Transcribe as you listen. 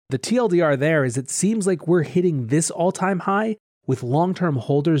The TLDR there is it seems like we're hitting this all-time high with long-term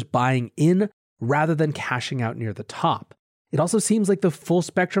holders buying in rather than cashing out near the top. It also seems like the full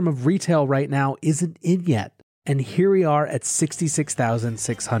spectrum of retail right now isn't in yet. And here we are at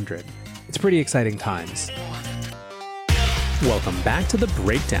 66,600. It's pretty exciting times. Welcome back to The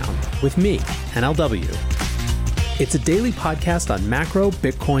Breakdown with me, NLW. It's a daily podcast on macro,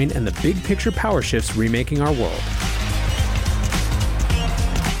 Bitcoin, and the big picture power shifts remaking our world.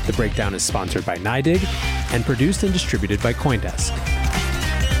 The Breakdown is sponsored by NYDIG and produced and distributed by CoinDesk.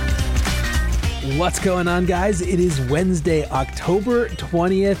 What's going on, guys? It is Wednesday, October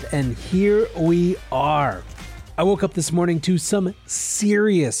 20th, and here we are. I woke up this morning to some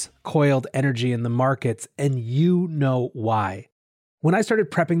serious coiled energy in the markets, and you know why. When I started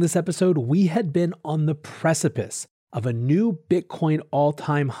prepping this episode, we had been on the precipice of a new Bitcoin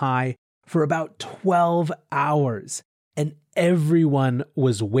all-time high for about 12 hours, and everyone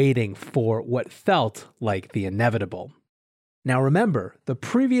was waiting for what felt like the inevitable. Now remember, the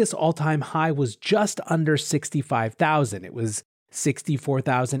previous all-time high was just under 65,000. It was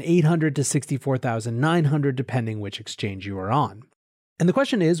 64,800 to 64,900, depending which exchange you are on. And the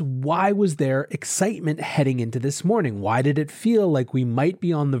question is, why was there excitement heading into this morning? Why did it feel like we might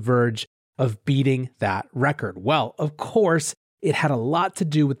be on the verge of beating that record? Well, of course, it had a lot to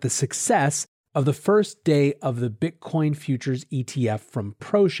do with the success of the first day of the Bitcoin Futures ETF from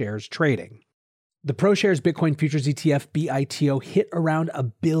ProShares trading. The ProShares Bitcoin Futures ETF BITO hit around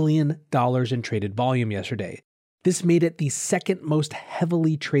 $1 billion in traded volume yesterday. This made it the second most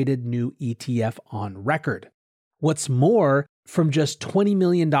heavily traded new ETF on record. What's more, from just $20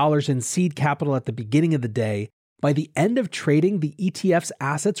 million in seed capital at the beginning of the day, by the end of trading, the ETF's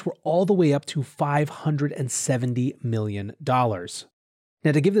assets were all the way up to $570 million.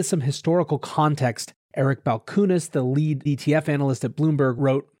 Now, to give this some historical context, Eric Balkunas, the lead ETF analyst at Bloomberg,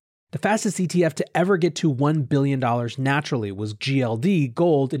 wrote, "The fastest ETF to ever get to $1 billion naturally was GLD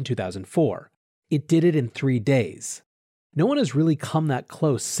Gold in 2004. It did it in 3 days. No one has really come that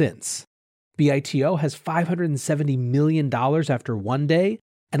close since. BITO has $570 million after 1 day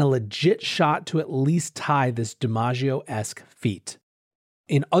and a legit shot to at least tie this DiMaggio-esque feat."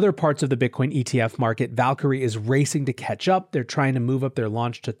 In other parts of the Bitcoin ETF market, Valkyrie is racing to catch up. They're trying to move up their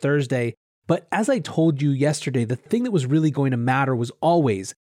launch to Thursday. But as I told you yesterday, the thing that was really going to matter was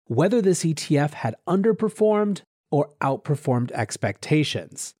always whether this ETF had underperformed or outperformed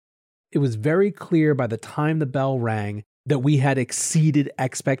expectations. It was very clear by the time the bell rang that we had exceeded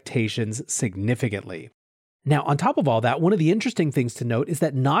expectations significantly. Now, on top of all that, one of the interesting things to note is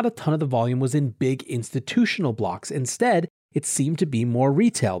that not a ton of the volume was in big institutional blocks. Instead, it seemed to be more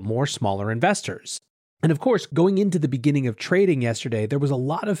retail, more smaller investors. And of course, going into the beginning of trading yesterday, there was a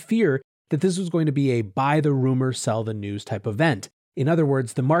lot of fear that this was going to be a buy the rumor, sell the news type event. In other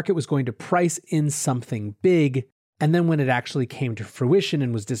words, the market was going to price in something big, and then when it actually came to fruition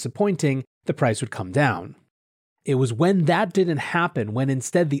and was disappointing, the price would come down. It was when that didn't happen, when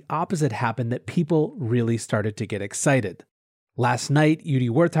instead the opposite happened, that people really started to get excited. Last night, Udi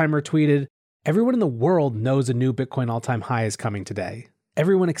Wertheimer tweeted, "Everyone in the world knows a new Bitcoin all-time high is coming today.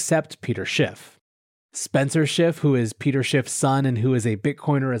 Everyone except Peter Schiff." Spencer Schiff, who is Peter Schiff's son and who is a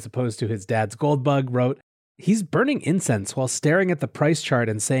Bitcoiner as opposed to his dad's gold bug, wrote, "He's burning incense while staring at the price chart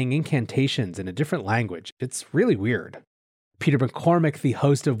and saying incantations in a different language. It's really weird." Peter McCormick, the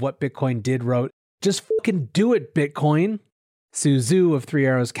host of What Bitcoin Did, wrote, "Just fucking do it, Bitcoin." Su Zhu of Three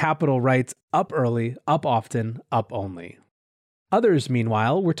Arrows Capital writes, "Up early, up often, up only." Others,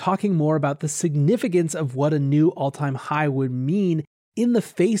 meanwhile, were talking more about the significance of what a new all-time high would mean in the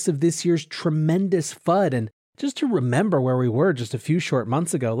face of this year's tremendous FUD. And just to remember where we were just a few short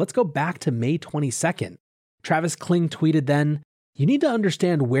months ago, let's go back to May 22nd. Travis Kling tweeted then, "You need to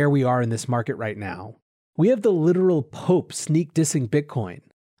understand where we are in this market right now. We have the literal Pope sneak dissing Bitcoin.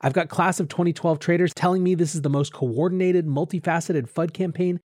 I've got class of 2012 traders telling me this is the most coordinated, multifaceted FUD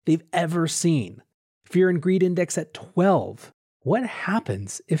campaign they've ever seen. Fear and greed index at 12. What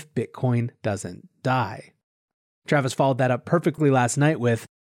happens if Bitcoin doesn't die?" Travis followed that up perfectly last night with,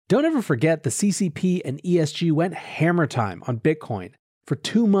 "Don't ever forget the CCP and ESG went hammer time on Bitcoin for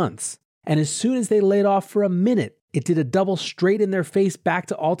 2 months. And as soon as they laid off for a minute, it did a double straight in their face back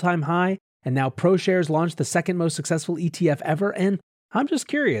to all-time high. And now ProShares launched the second most successful ETF ever. And I'm just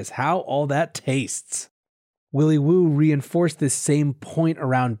curious how all that tastes." Willy Woo reinforced this same point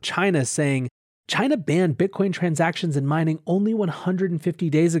around China, saying, "China banned Bitcoin transactions and mining only 150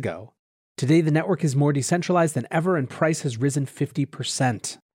 days ago. Today, the network is more decentralized than ever and price has risen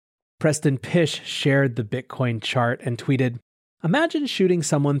 50%. Preston Pish shared the Bitcoin chart and tweeted, "Imagine shooting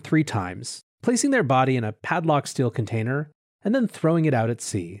someone 3 times, placing their body in a padlocked steel container, and then throwing it out at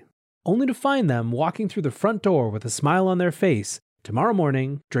sea, only to find them walking through the front door with a smile on their face tomorrow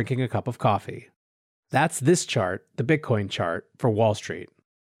morning drinking a cup of coffee. That's this chart, the Bitcoin chart, for Wall Street.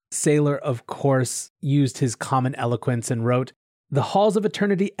 Saylor, of course, used his common eloquence and wrote, "The halls of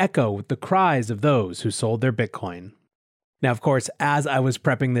eternity echo with the cries of those who sold their Bitcoin." Now, of course, as I was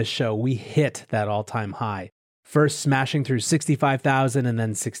prepping this show, we hit that all-time high, first smashing through 65,000 and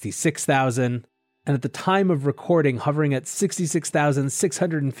then 66,000. And at the time of recording, hovering at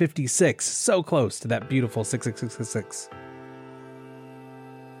 66,656, so close to that beautiful 6666.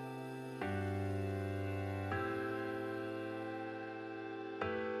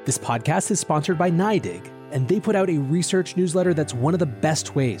 This podcast is sponsored by NYDIG, and they put out a research newsletter that's one of the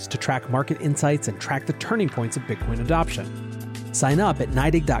best ways to track market insights and track the turning points of Bitcoin adoption. Sign up at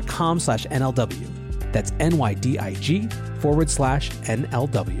NYDIG.com/NLW. That's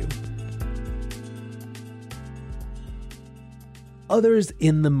NYDIG/NLW. Others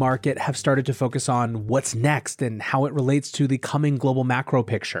in the market have started to focus on what's next and how it relates to the coming global macro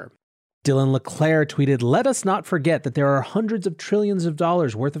picture. Dylan LeClaire tweeted, "Let us not forget that there are hundreds of trillions of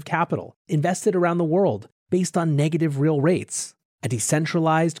dollars worth of capital invested around the world based on negative real rates. A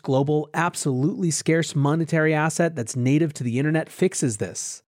decentralized, global, absolutely scarce monetary asset that's native to the internet fixes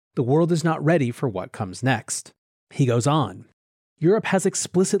this. The world is not ready for what comes next." He goes on, "Europe has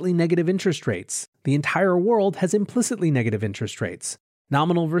explicitly negative interest rates. The entire world has implicitly negative interest rates,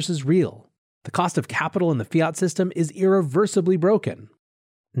 nominal versus real. The cost of capital in the fiat system is irreversibly broken."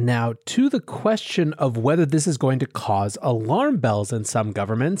 Now, to the question of whether this is going to cause alarm bells in some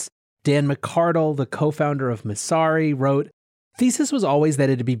governments, Dan McCardle, the co-founder of Messari, wrote, "Thesis was always that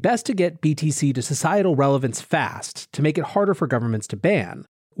it'd be best to get BTC to societal relevance fast to make it harder for governments to ban,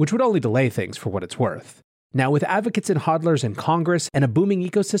 which would only delay things for what it's worth. Now, with advocates and hodlers in Congress and a booming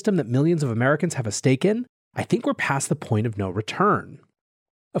ecosystem that millions of Americans have a stake in, I think we're past the point of no return."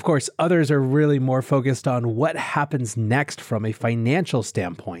 Of course, others are really more focused on what happens next from a financial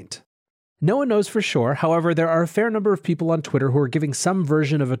standpoint. No one knows for sure. However, there are a fair number of people on Twitter who are giving some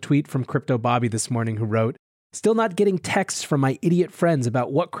version of a tweet from Crypto Bobby this morning who wrote, "Still not getting texts from my idiot friends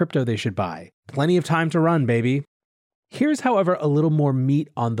about what crypto they should buy. Plenty of time to run, baby." Here's, however, a little more meat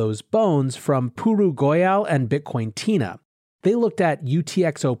on those bones from Puru Goyal and Bitcoin Tina. They looked at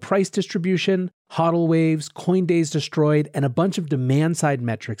UTXO price distribution, hodl waves, coin days destroyed, and a bunch of demand-side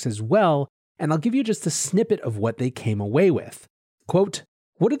metrics as well, and I'll give you just a snippet of what they came away with. Quote,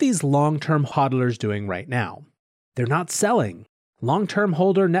 "What are these long-term hodlers doing right now? They're not selling. Long-term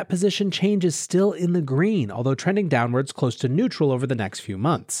holder net position change is still in the green, although trending downwards close to neutral over the next few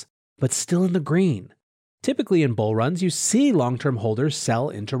months, but still in the green. Typically in bull runs, you see long-term holders sell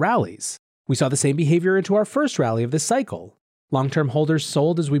into rallies. We saw the same behavior into our first rally of this cycle. Long-term holders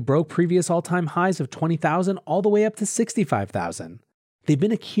sold as we broke previous all-time highs of 20,000 all the way up to 65,000. They've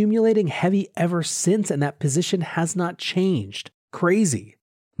been accumulating heavy ever since, and that position has not changed. Crazy.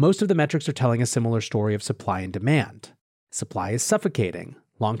 Most of the metrics are telling a similar story of supply and demand. Supply is suffocating.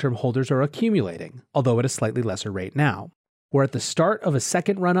 Long-term holders are accumulating, although at a slightly lesser rate now. We're at the start of a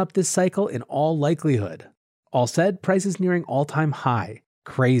second run-up this cycle in all likelihood. All said, prices nearing all-time high.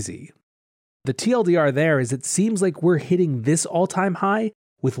 Crazy. The TLDR there is it seems like we're hitting this all-time high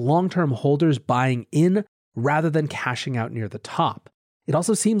with long-term holders buying in rather than cashing out near the top. It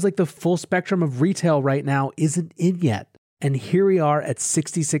also seems like the full spectrum of retail right now isn't in yet, and here we are at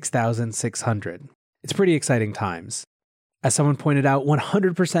 66,600. It's pretty exciting times. As someone pointed out,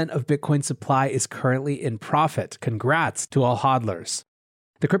 100% of Bitcoin supply is currently in profit. Congrats to all hodlers.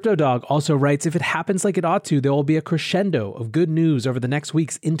 The Crypto Dog also writes, if it happens like it ought to, there will be a crescendo of good news over the next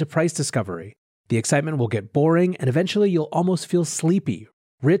weeks into price discovery. The excitement will get boring, and eventually you'll almost feel sleepy.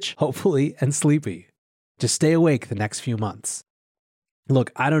 Rich, hopefully, and sleepy. Just stay awake the next few months.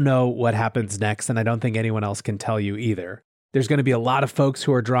 Look, I don't know what happens next, and I don't think anyone else can tell you either. There's going to be a lot of folks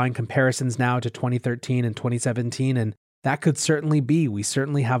who are drawing comparisons now to 2013 and 2017, and that could certainly be. We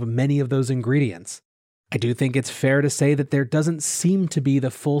certainly have many of those ingredients. I do think it's fair to say that there doesn't seem to be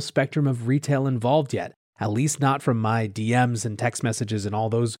the full spectrum of retail involved yet, at least not from my DMs and text messages and all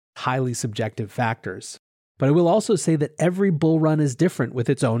those highly subjective factors. But I will also say that every bull run is different with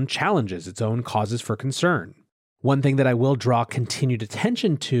its own challenges, its own causes for concern. One thing that I will draw continued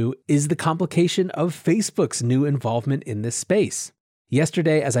attention to is the complication of Facebook's new involvement in this space.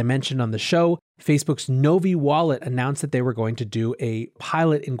 Yesterday, as I mentioned on the show, Facebook's Novi wallet announced that they were going to do a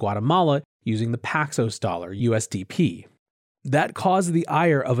pilot in Guatemala using the Paxos dollar, USDP. That caused the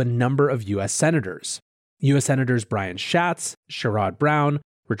ire of a number of U.S. senators. U.S. Senators Brian Schatz, Sherrod Brown,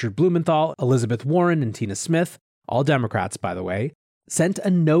 Richard Blumenthal, Elizabeth Warren, and Tina Smith, all Democrats, by the way, sent a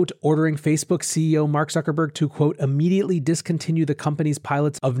note ordering Facebook CEO Mark Zuckerberg to, quote, immediately discontinue the company's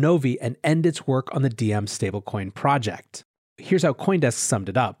pilots of Novi and end its work on the Diem stablecoin project. Here's how CoinDesk summed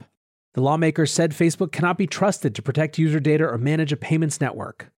it up. The lawmaker said Facebook cannot be trusted to protect user data or manage a payments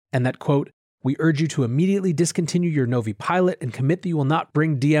network, and that, quote, we urge you to immediately discontinue your Novi pilot and commit that you will not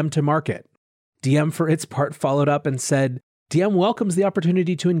bring Diem to market. Diem, for its part, followed up and said, Diem welcomes the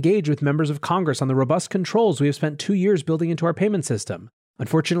opportunity to engage with members of Congress on the robust controls we have spent 2 years building into our payment system.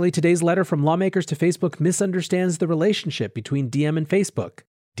 Unfortunately, today's letter from lawmakers to Facebook misunderstands the relationship between Diem and Facebook.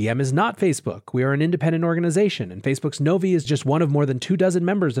 Diem is not Facebook. We are an independent organization, and Facebook's Novi is just one of more than 24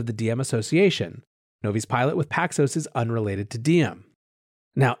 members of the Diem Association. Novi's pilot with Paxos is unrelated to Diem.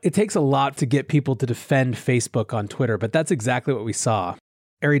 Now, it takes a lot to get people to defend Facebook on Twitter, but that's exactly what we saw.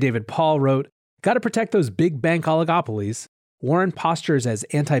 Ari David Paul wrote, "Got to protect those big bank oligopolies. Warren postures as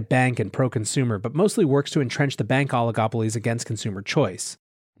anti-bank and pro-consumer, but mostly works to entrench the bank oligopolies against consumer choice.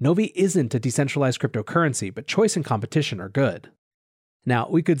 Novi isn't a decentralized cryptocurrency, but choice and competition are good." Now,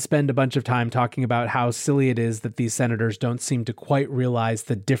 we could spend a bunch of time talking about how silly it is that these senators don't seem to quite realize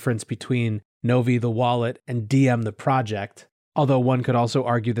the difference between Novi, the wallet, and Diem, the project. Although one could also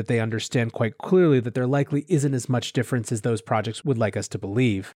argue that they understand quite clearly that there likely isn't as much difference as those projects would like us to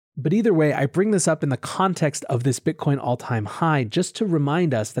believe. But either way, I bring this up in the context of this Bitcoin all-time high just to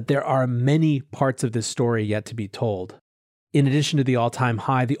remind us that there are many parts of this story yet to be told. In addition to the all-time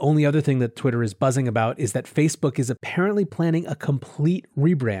high, the only other thing that Twitter is buzzing about is that Facebook is apparently planning a complete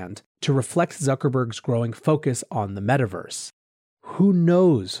rebrand to reflect Zuckerberg's growing focus on the metaverse. Who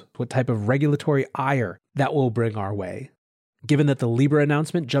knows what type of regulatory ire that will bring our way? Given that the Libra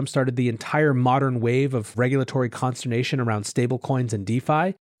announcement jump-started the entire modern wave of regulatory consternation around stablecoins and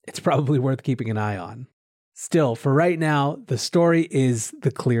DeFi, it's probably worth keeping an eye on. Still, for right now, the story is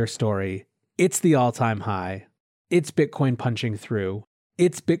the clear story. It's the all-time high. It's Bitcoin punching through.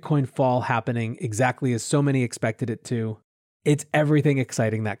 It's Bitcoin fall happening exactly as so many expected it to. It's everything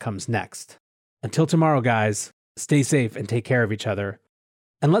exciting that comes next. Until tomorrow, guys, stay safe and take care of each other.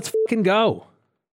 And let's fucking go.